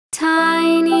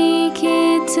Tiny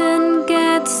kitten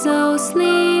gets so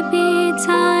sleepy,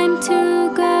 time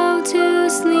to go to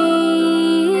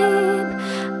sleep.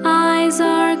 Eyes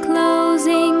are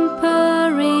closing,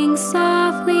 purring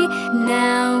softly,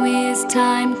 now is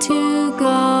time to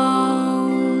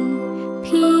go.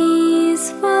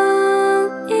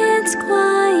 Peaceful, it's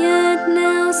quiet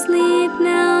now, sleep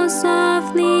now,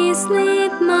 softly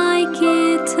sleep, my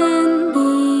kitten.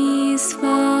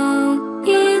 Peaceful,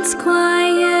 it's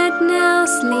quiet now,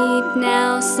 sleep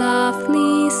now,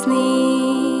 softly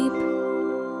sleep.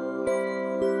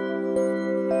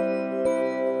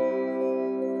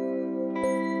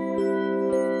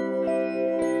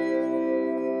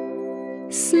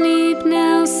 Sleep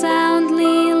now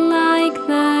soundly like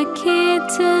the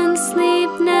kitten, sleep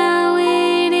now,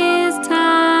 it is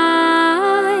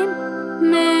time.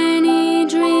 Many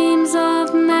dreams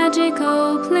of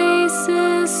magical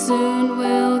places soon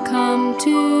will come to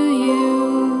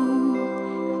you.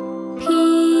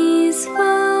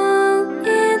 Peaceful,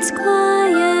 it's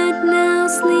quiet now,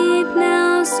 sleep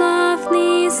now,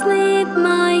 softly sleep,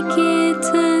 my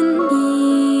kitten.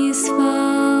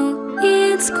 Peaceful,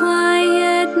 it's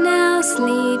quiet now,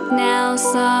 sleep now,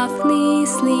 softly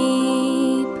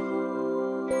sleep.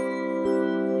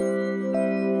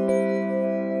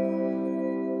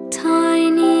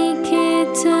 Tiny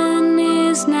kitten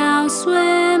is now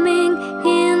swimming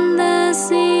in the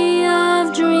sea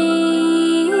of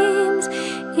dreams.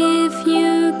 If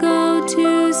you go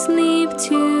to sleep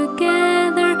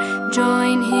together,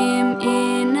 join him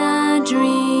in a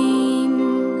dream.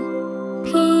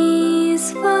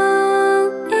 Peaceful,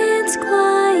 it's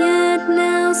quiet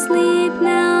now, sleep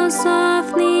now,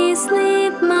 softly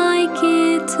sleep, my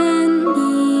kitten.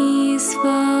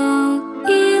 Peaceful,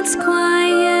 it's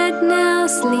quiet now,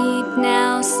 sleep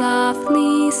now,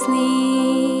 softly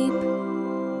sleep.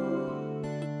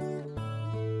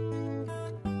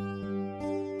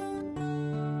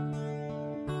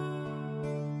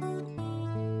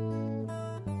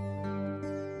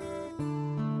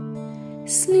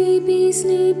 Sleepy,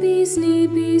 sleepy,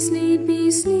 sleepy,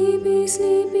 sleepy, sleepy,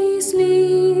 sleepy,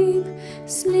 sleep.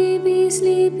 Sleepy,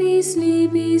 sleepy,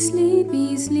 sleepy,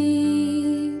 sleepy,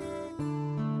 sleep.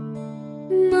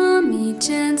 Mommy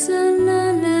chants a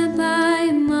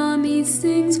lullaby, Mommy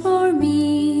sings for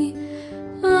me.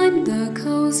 I'm the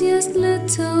coziest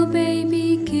little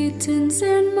baby kittens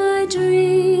in my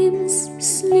dreams.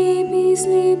 Sleepy,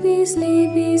 sleepy,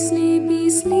 sleepy, sleepy,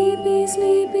 sleepy,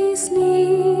 sleepy,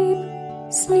 sleep.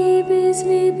 Sleepy,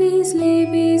 sleepy,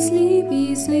 sleepy,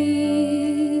 sleepy,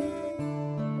 sleep.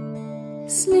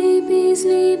 Sleepy,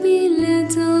 sleepy,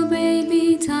 little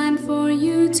baby, time for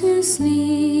you to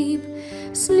sleep.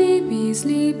 Sleepy,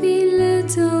 sleepy,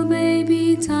 little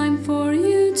baby, time for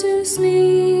you to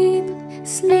sleep.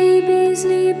 Sleepy,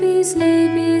 sleepy,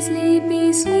 sleepy,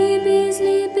 sleepy, sleepy,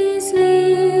 sleepy,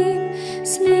 sleep.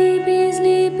 Sleepy,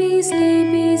 sleepy,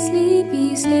 sleepy,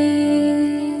 sleepy, sleep.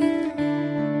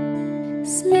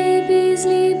 Sleepy,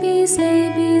 sleepy,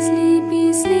 sleepy,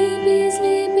 sleepy, sleepy,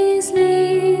 sleepy,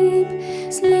 sleep.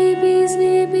 Sleepy,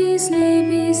 sleepy,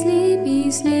 sleepy,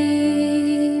 sleepy,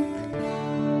 sleep.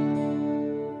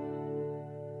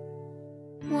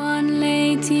 One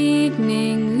late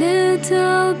evening,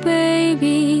 little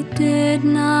baby did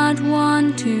not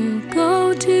want to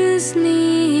go to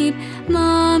sleep.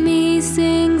 Mommy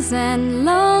sings and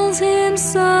lulls him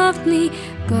softly.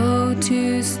 Go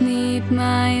to sleep,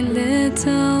 my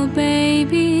little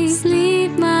baby.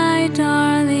 Sleep, my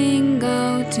darling,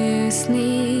 go to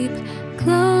sleep.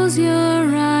 Close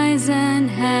your eyes and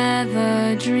have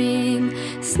a dream.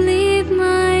 Sleep,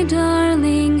 my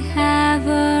darling, have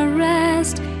a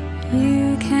rest.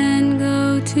 You can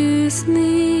go to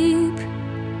sleep.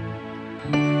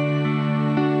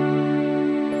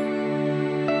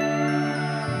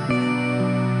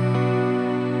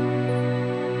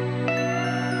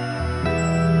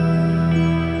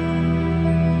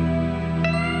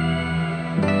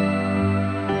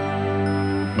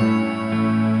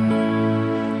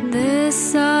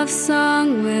 This soft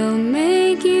song will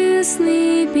make you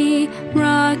sleepy,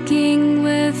 rocking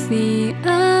with the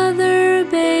other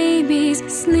babies,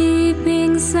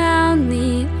 sleeping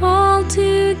soundly all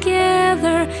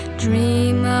together.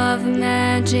 Dream of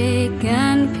magic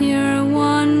and pure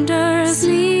wonder.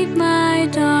 Sleep, my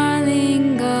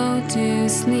darling, go to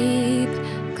sleep.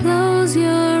 Close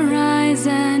your eyes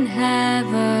and have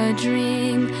a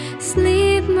dream.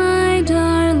 Sleep, my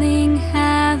darling,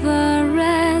 have a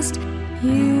rest.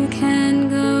 You